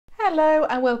Hello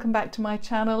and welcome back to my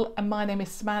channel, and my name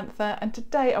is Samantha, and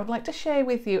today I would like to share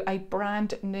with you a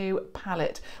brand new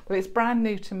palette. Well, it's brand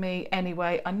new to me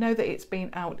anyway. I know that it's been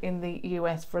out in the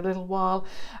US for a little while.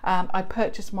 I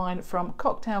purchased mine from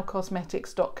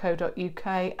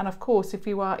cocktailcosmetics.co.uk, and of course if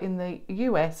you are in the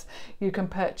US you can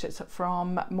purchase it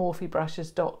from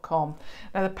morphebrushes.com.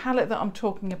 Now the palette that I'm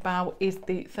talking about is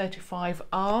the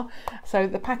 35R. So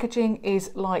the packaging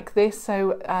is like this.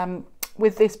 So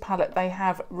with this palette they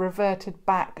have reverted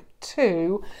back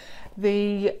to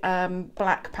the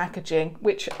black packaging,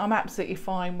 which I'm absolutely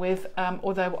fine with,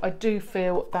 although I do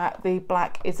feel that the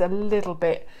black is a little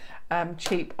bit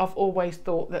cheap. I've always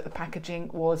thought that the packaging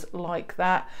was like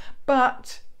that,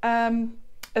 but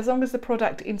as long as the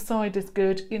product inside is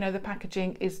good, you know, the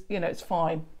packaging is, you know, it's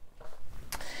fine.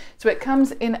 So it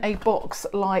comes in a box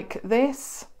like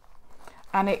this,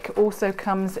 and it also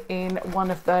comes in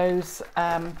one of those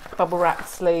bubble wrap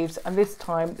sleeves, and this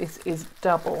time this is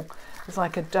double. It's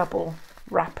like a double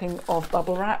wrapping of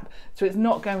bubble wrap, so it's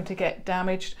not going to get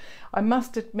damaged. I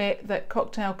must admit that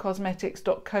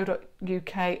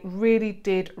cocktailcosmetics.co.uk really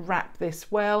did wrap this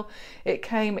well. It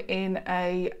came in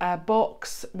a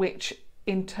box, which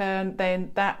in turn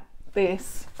then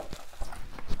this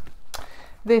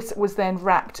was then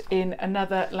wrapped in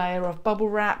another layer of bubble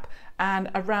wrap,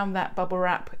 and around that bubble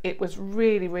wrap it was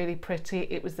really pretty.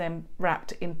 It was then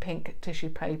wrapped in pink tissue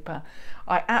paper.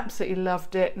 I absolutely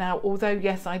loved it. Now, although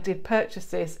yes, I did purchase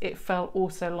this, it felt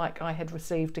also like I had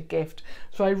received a gift,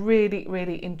 so I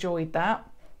really enjoyed that.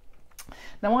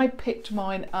 Now I picked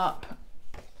mine up.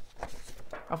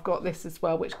 I've got this as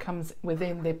well, which comes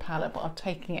within the palette, but I'm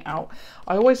taking it out.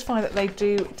 I always find that they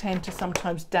do tend to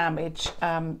sometimes damage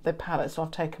the palette, so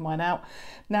I've taken mine out.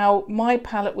 Now, my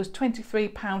palette was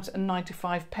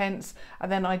 £23.95,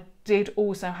 and then I did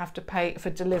also have to pay for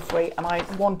delivery, and I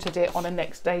wanted it on a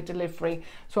next day delivery.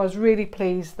 So I was really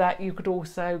pleased that you could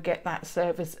also get that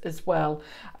service as well.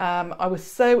 I was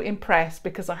so impressed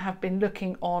because I have been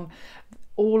looking on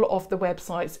all of the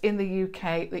websites in the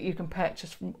UK that you can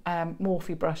purchase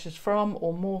Morphe brushes from,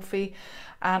 or Morphe,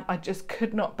 and I just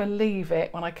could not believe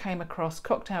it when I came across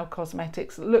Cocktail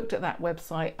Cosmetics, looked at that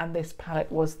website, and this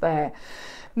palette was there.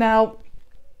 Now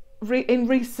in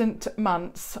recent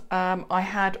months I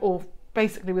had, or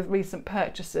basically with recent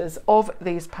purchases of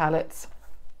these palettes,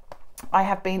 I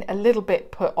have been a little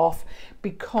bit put off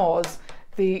because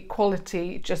the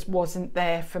quality just wasn't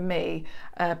there for me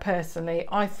personally.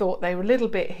 I thought they were a little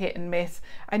bit hit and miss,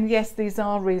 and yes, these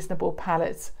are reasonable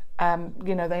palettes,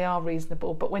 you know, they are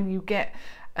reasonable, but when you get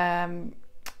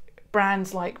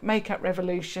brands like Makeup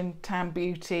Revolution, Tan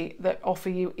Beauty that offer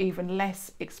you even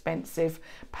less expensive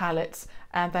palettes,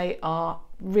 and they are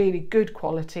really good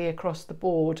quality across the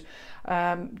board,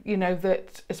 you know,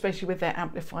 that especially with their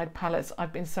amplified palettes,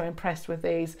 I've been so impressed with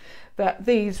these, that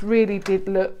these really did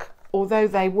look, although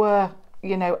they were,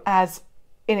 you know, as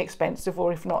inexpensive,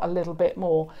 or if not a little bit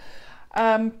more,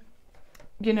 you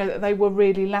know, that they were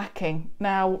really lacking.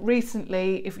 Now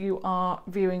recently, if you are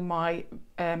viewing my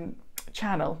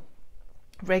channel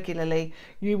regularly,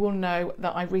 you will know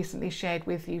that I recently shared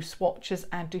with you swatches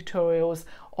and tutorials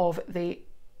of the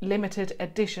limited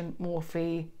edition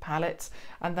Morphe palettes,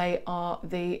 and they are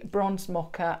the Bronze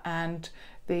Mocha and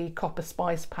the Copper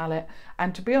Spice palette,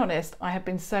 and to be honest, I have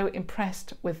been so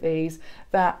impressed with these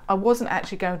that I wasn't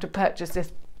actually going to purchase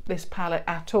this palette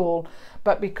at all,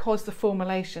 but because the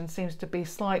formulation seems to be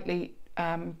slightly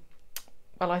well,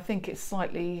 I think it's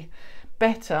slightly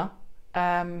better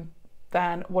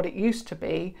than what it used to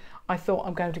be, I thought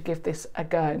I'm going to give this a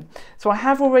go. So I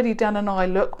have already done an eye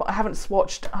look, but I haven't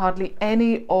swatched hardly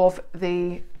any of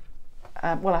the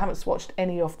well, I haven't swatched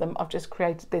any of them. I've just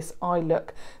created this eye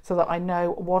look so that I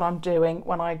know what I'm doing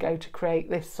when I go to create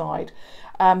this side.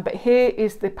 But here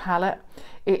is the palette.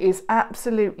 It is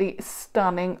absolutely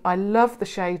stunning. I love the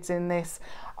shades in this.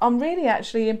 I'm really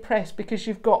actually impressed because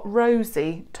you've got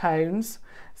rosy tones.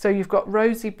 So you've got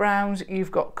rosy browns,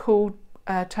 you've got cool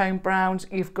tone browns,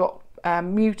 you've got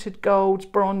muted golds,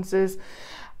 bronzes.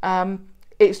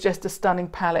 It's just a stunning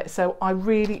palette, so I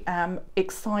really am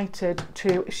excited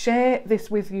to share this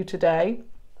with you today.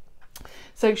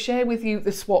 So share with you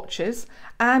the swatches,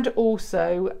 and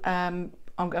also I'm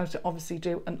going to obviously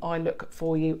do an eye look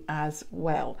for you as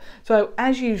well. So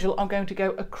as usual, I'm going to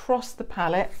go across the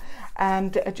palette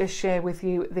and just share with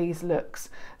you these looks.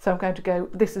 So I'm going to go,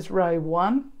 this is row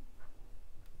 1.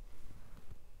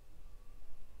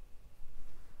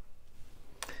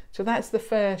 So that's the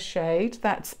first shade.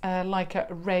 That's like a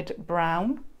red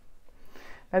brown.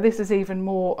 Now this is even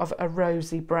more of a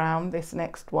rosy brown, this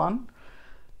next one.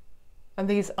 And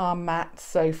these are matte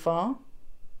so far.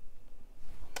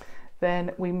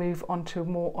 Then we move on to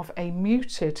more of a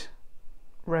muted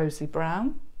rosy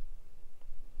brown.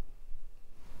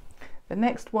 The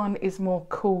next one is more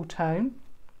cool tone.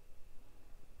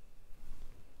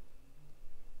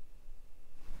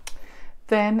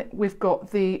 Then we've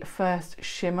got the first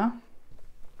shimmer.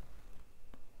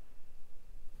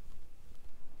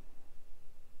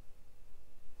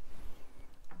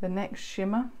 The next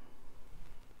shimmer.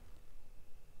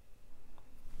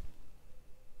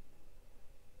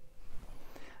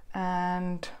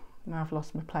 And now I've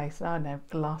lost my place. Oh no,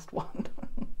 the last one.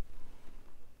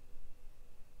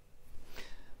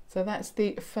 So that's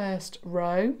the first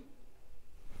row.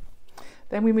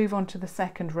 Then we move on to the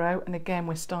second row, and again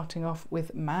we're starting off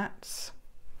with mattes.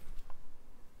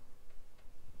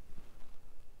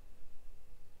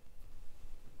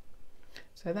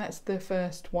 So that's the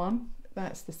first one,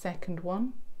 that's the second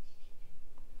one.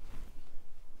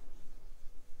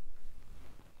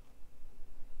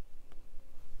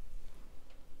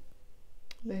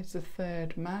 There's the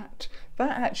third matte.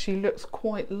 That actually looks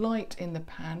quite light in the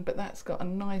pan, but that's got a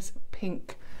nice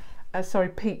pink,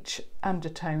 peach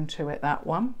undertone to it, that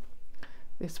one.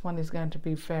 This one is going to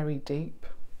be very deep.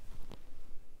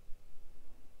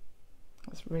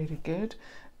 That's really good.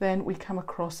 Then we come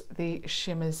across the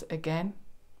shimmers again.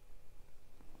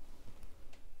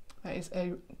 That is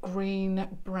a green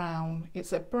brown.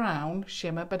 It's a brown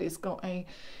shimmer, but it's got a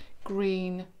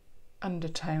green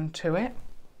undertone to it.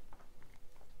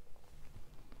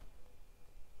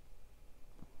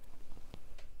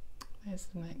 There's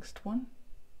the next one.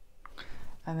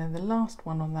 And then the last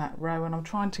one on that row, and I'm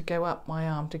trying to go up my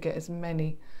arm to get as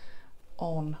many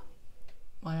on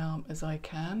my arm as I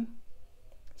can.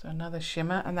 So another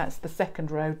shimmer, and that's the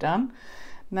second row done.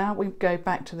 Now we go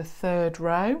back to the third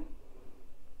row.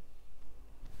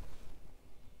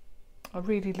 I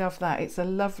really love that. It's a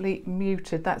lovely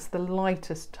muted, that's the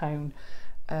lightest tone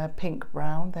pink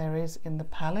brown there is in the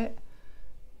palette.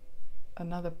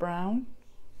 Another brown.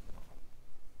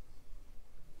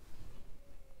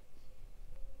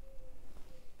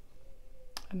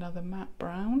 Another matte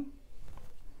brown.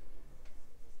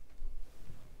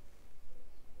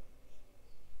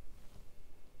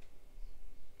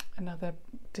 Another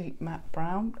deep matte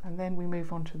brown, and then we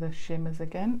move on to the shimmers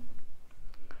again.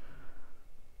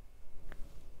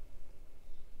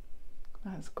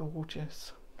 That's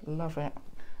gorgeous, love it. I'm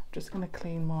just going to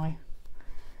clean my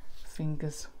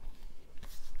fingers.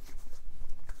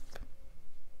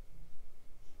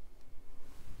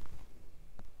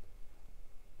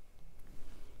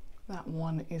 That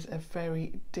one is a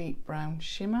very deep brown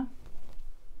shimmer.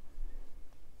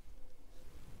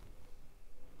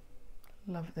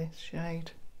 Love this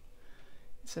shade.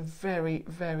 It's a very,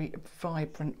 very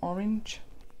vibrant orange.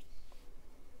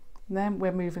 Then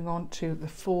we're moving on to the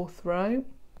fourth row.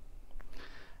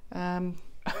 I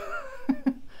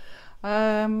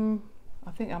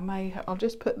think I'll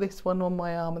just put this one on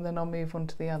my arm and then I'll move on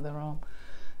to the other arm.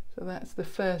 So that's the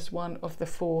first one of the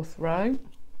fourth row.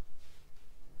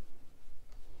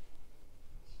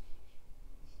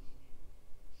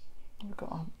 We've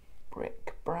got a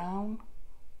brick brown.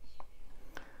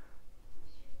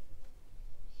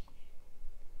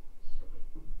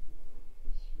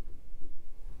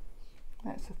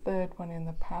 That's the third one in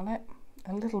the palette.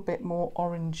 A little bit more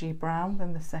orangey brown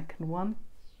than the second one.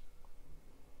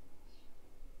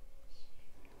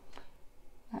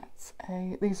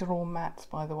 These are all mattes,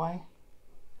 by the way.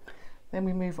 Then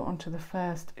we move on to the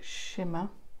first shimmer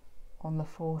on the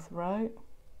fourth row.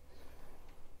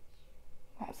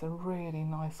 That's a really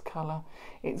nice colour.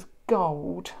 It's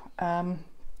gold, but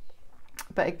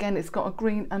again it's got a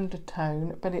green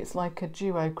undertone, but it's like a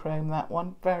duochrome, that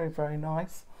one. Very, very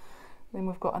nice. Then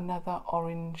we've got another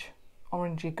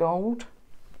orangey gold.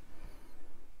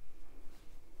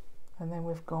 And then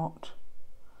we've got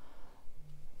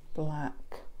black.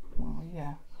 Well,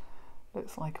 yeah,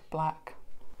 looks like a black.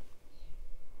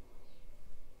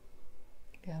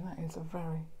 Yeah, that is a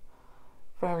very,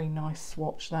 very nice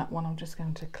swatch, that one. I'm just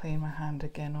going to clean my hand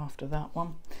again after that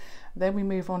one. Then we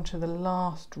move on to the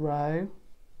last row.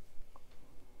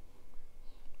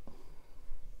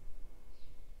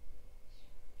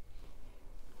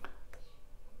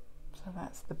 So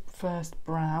that's the first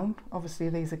brown. Obviously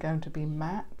these are going to be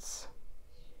mattes.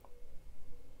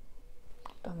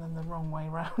 Done them the wrong way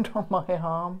round on my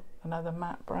arm. Another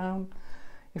matte brown.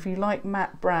 If you like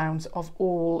matte browns of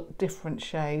all different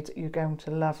shades, you're going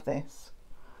to love this.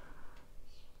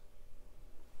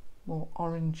 More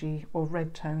orangey or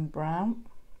red tone brown.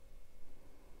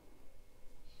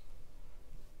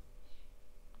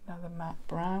 Another matte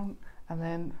brown, and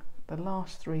then the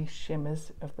last three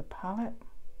shimmers of the palette.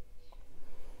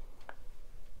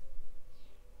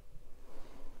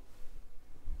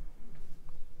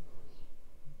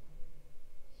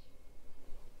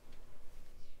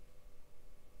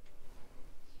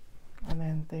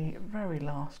 the very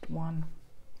last one.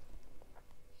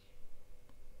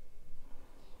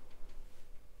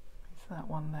 It's that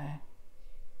one there.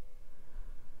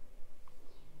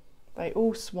 They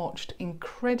all swatched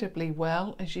incredibly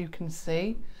well, as you can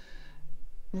see.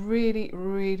 Really,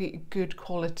 really good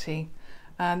quality.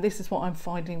 And this is what I'm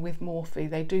finding with Morphe.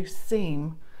 They do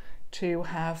seem to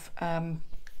have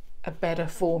a better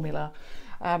formula.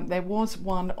 There was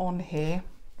one on here.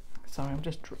 Sorry, I'm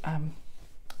just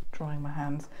drying my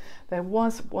hands. There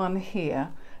was one here.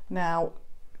 Now,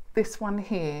 this one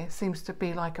here seems to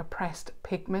be like a pressed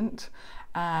pigment,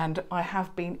 and I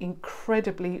have been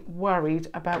incredibly worried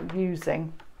about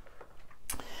using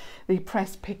the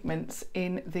pressed pigments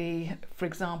in the, for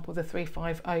example, the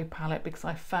 350 palette, because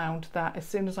I found that as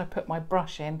soon as I put my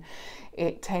brush in,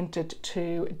 it tended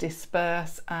to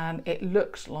disperse and it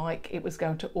looked like it was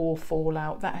going to all fall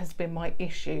out. That has been my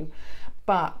issue,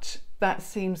 but that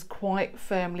seems quite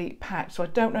firmly packed. So I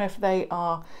don't know if they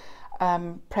are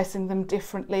pressing them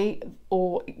differently,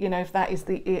 or you know, if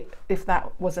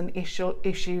that was an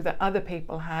issue that other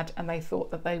people had and they thought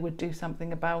that they would do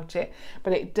something about it.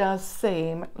 But it does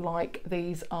seem like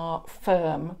these are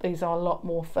firm. These are a lot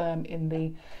more firm in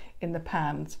the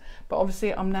pans. But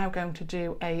obviously I'm now going to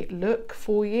do a look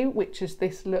for you, which is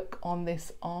this look on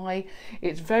this eye.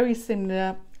 It's very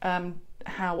similar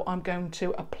how I'm going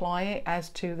to apply it as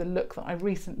to the look that I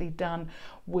recently done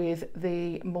with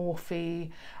the Morphe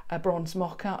Bronze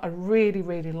Mocha. I really,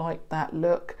 really liked that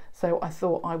look, so I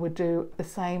thought I would do the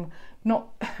same, not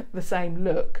the same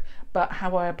look, but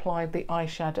how I applied the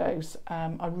eyeshadows.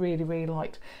 I really, really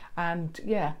liked, and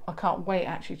yeah, I can't wait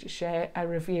actually to share a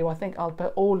review. I think I'll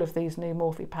put all of these new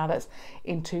Morphe palettes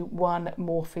into one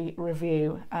Morphe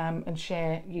review and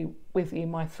share with you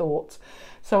my thoughts.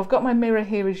 So I've got my mirror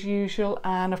here as usual,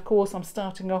 and of course I'm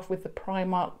starting off with the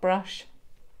Primark brush,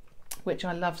 which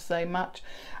I love so much.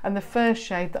 And the first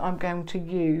shade that I'm going to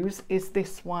use is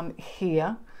this one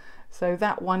here. So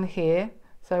that one here.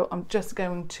 So I'm just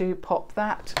going to pop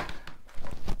that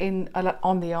in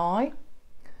on the eye.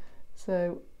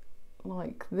 So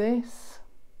like this.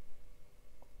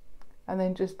 And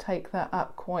then just take that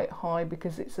up quite high,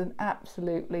 because it's an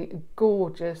absolutely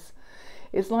gorgeous,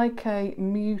 it's like a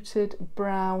muted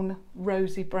brown,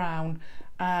 rosy brown,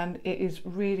 and it is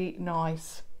really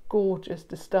nice, gorgeous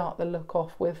to start the look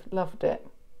off with. Loved it.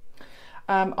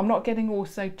 I'm not getting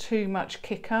also too much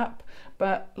kick up,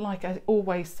 but like I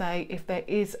always say, if there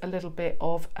is a little bit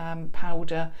of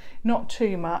powder, not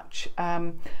too much,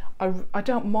 I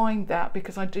don't mind that,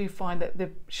 because I do find that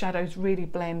the shadows really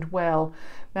blend well.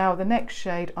 Now the next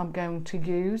shade I'm going to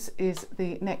use is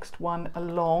the next one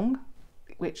along,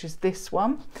 which is this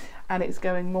one, and it's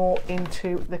going more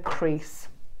into the crease.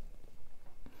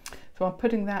 So I'm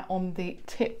putting that on the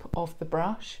tip of the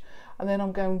brush, and then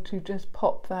I'm going to just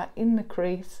pop that in the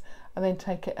crease and then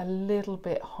take it a little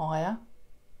bit higher.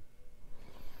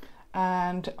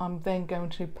 And I'm then going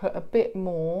to put a bit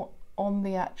more on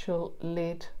the actual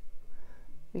lid,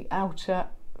 the outer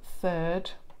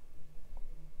third.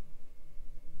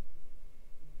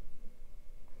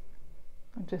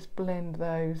 And just blend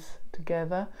those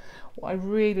together. What I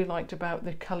really liked about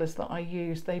the colours that I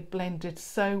used, they blended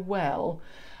so well,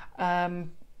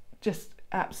 just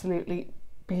absolutely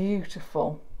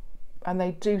beautiful, and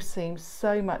they do seem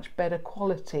so much better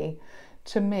quality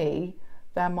to me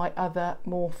than my other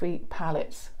Morphe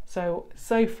palettes. So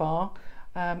far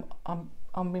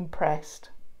I'm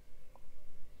impressed.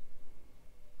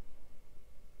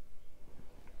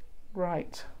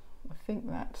 Right, I think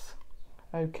that's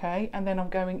okay, and then I'm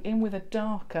going in with a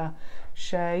darker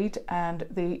shade, and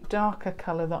the darker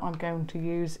colour that I'm going to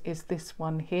use is this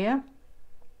one here.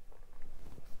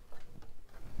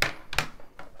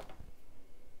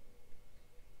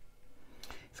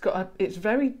 It's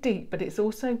very deep, but it's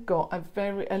also got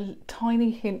a tiny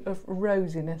hint of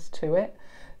rosiness to it.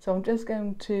 So I'm just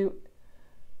going to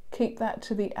keep that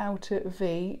to the outer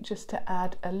V, just to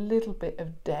add a little bit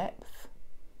of depth.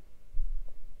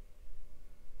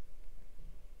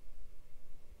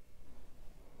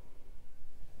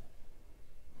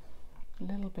 A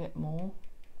little bit more.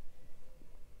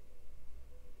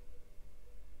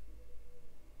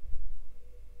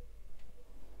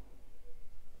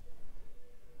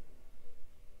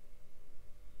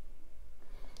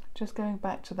 Just going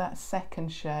back to that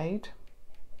second shade.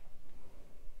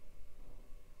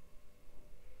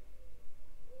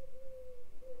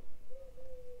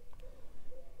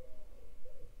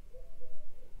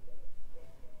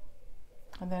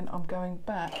 And then I'm going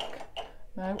back.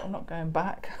 No, I'm not going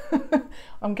back.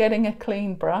 I'm getting a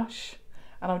clean brush,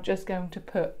 and I'm just going to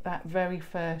put that very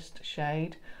first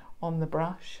shade on the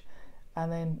brush,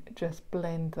 and then just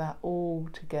blend that all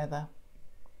together.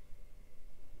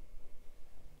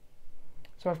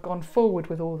 So I've gone forward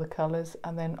with all the colours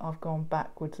and then I've gone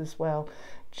backwards as well,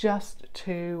 just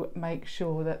to make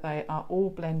sure that they are all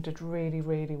blended really,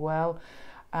 really well.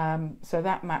 So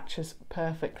that matches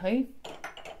perfectly.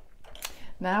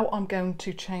 Now I'm going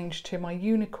to change to my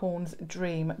Unicorn's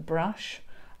Dream brush,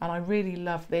 and I really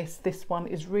love this. This one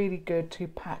is really good to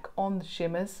pack on the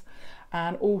shimmers,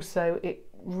 and also it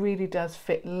really does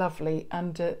fit lovely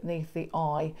underneath the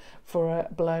eye for a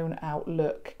blown out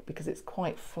look, because it's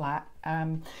quite flat.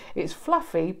 It's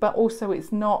fluffy, but also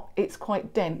it's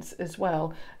quite dense as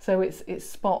well, so it's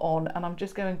spot on. And I'm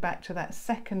just going back to that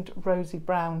second rosy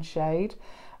brown shade,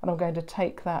 and I'm going to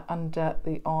take that under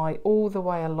the eye all the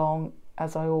way along,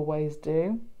 as I always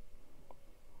do.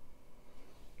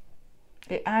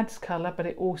 It adds colour, but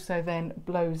it also then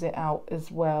blows it out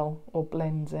as well, or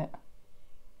blends it.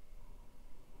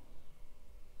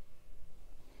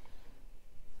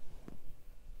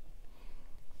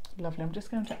 Lovely. I'm just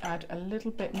going to add a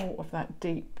little bit more of that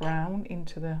deep brown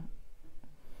into the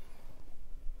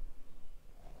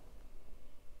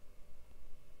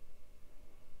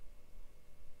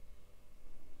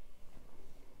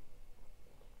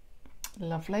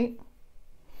lovely.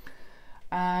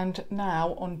 And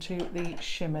now onto the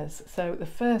shimmers. So the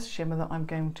first shimmer that I'm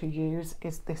going to use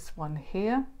is this one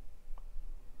here.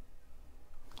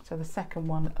 So the second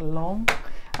one along,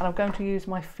 and I'm going to use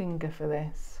my finger for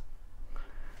this.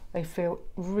 They feel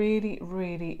really,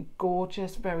 really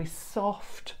gorgeous, very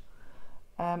soft,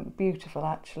 beautiful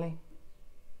actually.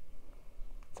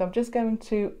 So I'm just going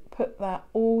to put that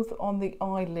all on the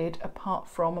eyelid, apart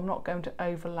from, I'm not going to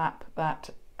overlap that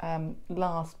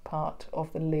last part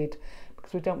of the lid,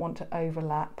 because we don't want to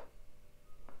overlap.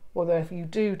 Although if you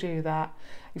do that,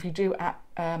 if you do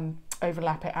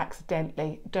overlap it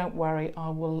accidentally, don't worry, I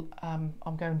will.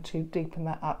 I'm going to deepen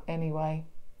that up anyway.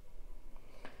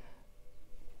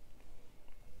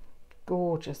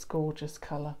 Gorgeous, gorgeous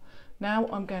colour. Now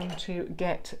I'm going to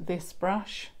get this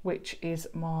brush, which is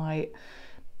my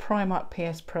Primark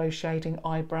PS Pro Shading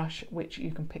Eye Brush, which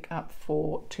you can pick up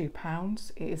for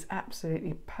 £2. It is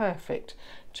absolutely perfect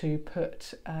to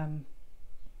put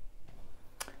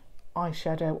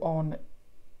eyeshadow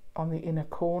on the inner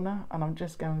corner, and I'm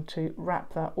just going to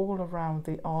wrap that all around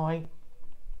the eye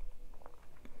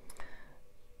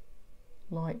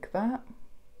like that.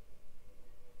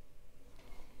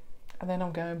 And then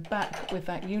I'm going back with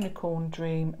that Unicorn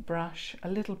Dream brush, a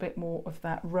little bit more of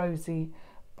that rosy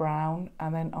brown,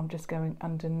 and then I'm just going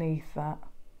underneath that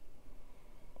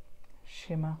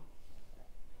shimmer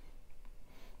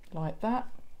like that.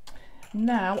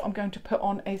 Now I'm going to put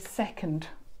on a second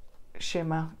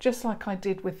shimmer, just like I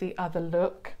did with the other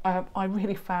look. I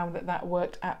really found that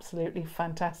worked absolutely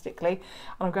fantastically.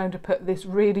 And I'm going to put this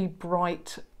really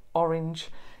bright orange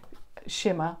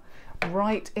shimmer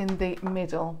right in the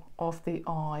middle of the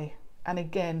eye, and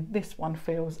again this one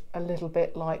feels a little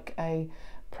bit like a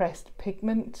pressed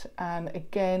pigment, and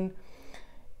again,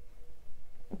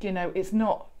 you know, it's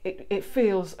not, it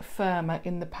feels firmer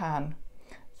in the pan.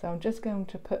 So I'm just going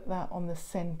to put that on the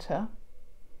center,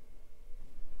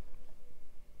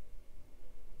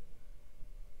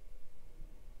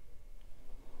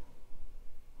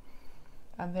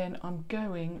 and then I'm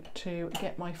going to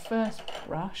get my first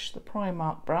brush, the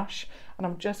Primark brush, and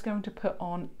I'm just going to put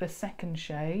on the second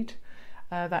shade,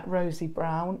 that rosy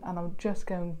brown, and I'm just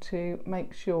going to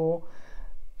make sure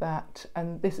that,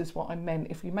 and this is what I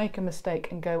meant, if you make a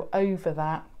mistake and go over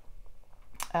that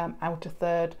outer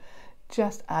third,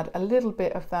 just add a little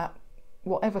bit of that,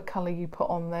 whatever colour you put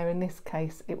on there. In this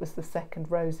case it was the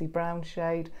second rosy brown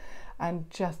shade, and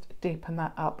just deepen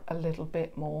that up a little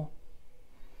bit more.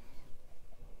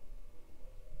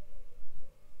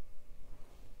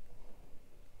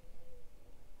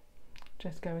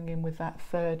 Just going in with that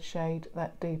third shade,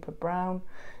 that deeper brown,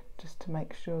 just to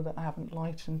make sure that I haven't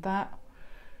lightened that.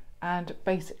 And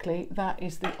basically that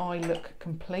is the eye look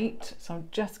complete. So I'm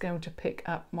just going to pick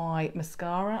up my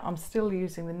mascara. I'm still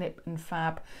using the Nip and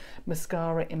Fab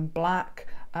mascara in black.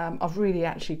 I've really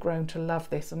actually grown to love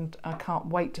this, and I can't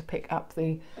wait to pick up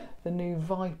the new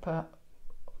Viper.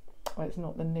 Well, it's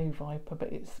not the new Viper,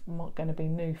 but it's not going to be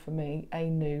new for me, a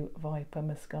new Viper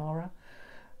mascara.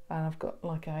 And I've got,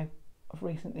 like I've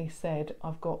recently said,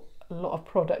 I've got a lot of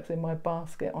products in my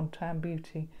basket on Tan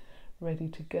Beauty ready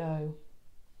to go.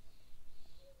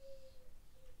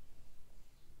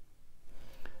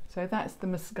 So that's the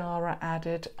mascara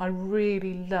added. I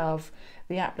really love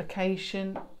the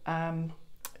application,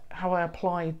 how I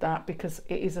applied that, because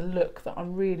it is a look that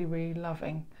I'm really, really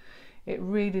loving. It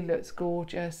really looks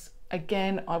gorgeous.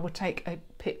 again, I will take a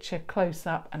picture close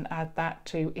up and add that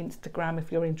to Instagram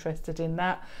if you're interested in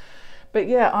that. But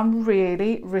yeah, I'm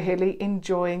really, really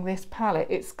enjoying this palette.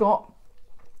 It's got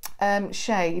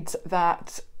shades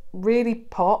that really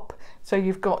pop. So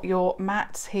you've got your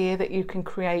mattes here that you can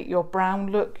create your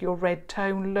brown look, your red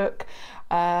tone look.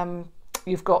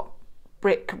 You've got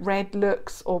brick red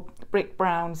looks, or brick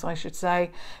browns I should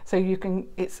say. So you can,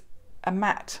 it's a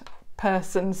matte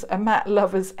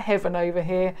lover's heaven over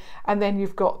here. And then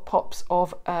you've got pops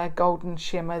of golden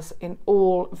shimmers in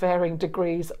all varying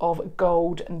degrees of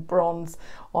gold and bronze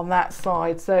on that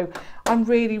side. So I'm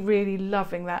really, really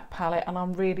loving that palette, and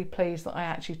I'm really pleased that I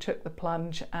actually took the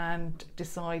plunge and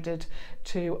decided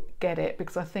to get it,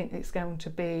 because I think it's going to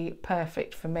be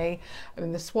perfect for me. I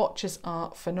mean, the swatches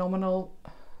are phenomenal.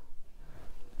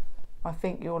 I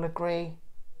think you'll agree.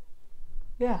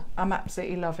 Yeah, I'm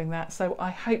absolutely loving that. So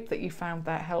I hope that you found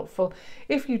that helpful.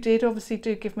 If you did, obviously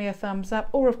do give me a thumbs up,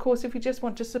 or of course if you just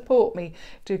want to support me,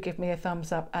 do give me a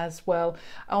thumbs up as well.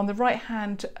 On the right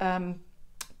hand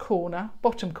corner,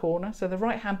 bottom corner, so the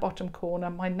right hand bottom corner,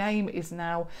 my name is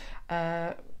now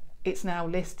it's now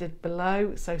listed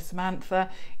below, so Samantha.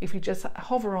 If you just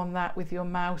hover on that with your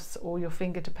mouse or your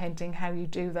finger, depending how you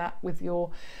do that with your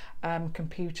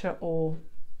computer or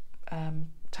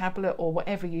tablet or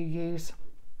whatever you use,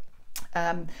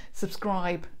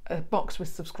 subscribe, a box with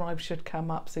subscribe should come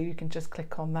up, so you can just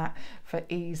click on that for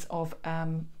ease of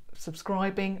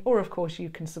subscribing, or of course you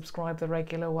can subscribe the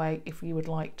regular way if you would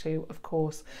like to, of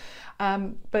course.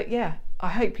 But yeah, I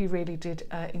hope you really did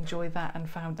enjoy that and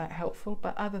found that helpful.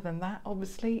 But other than that,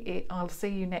 obviously I'll see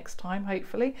you next time,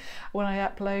 hopefully, when I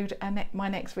upload my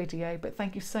next video. But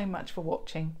thank you so much for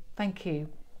watching. Thank you.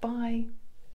 Bye.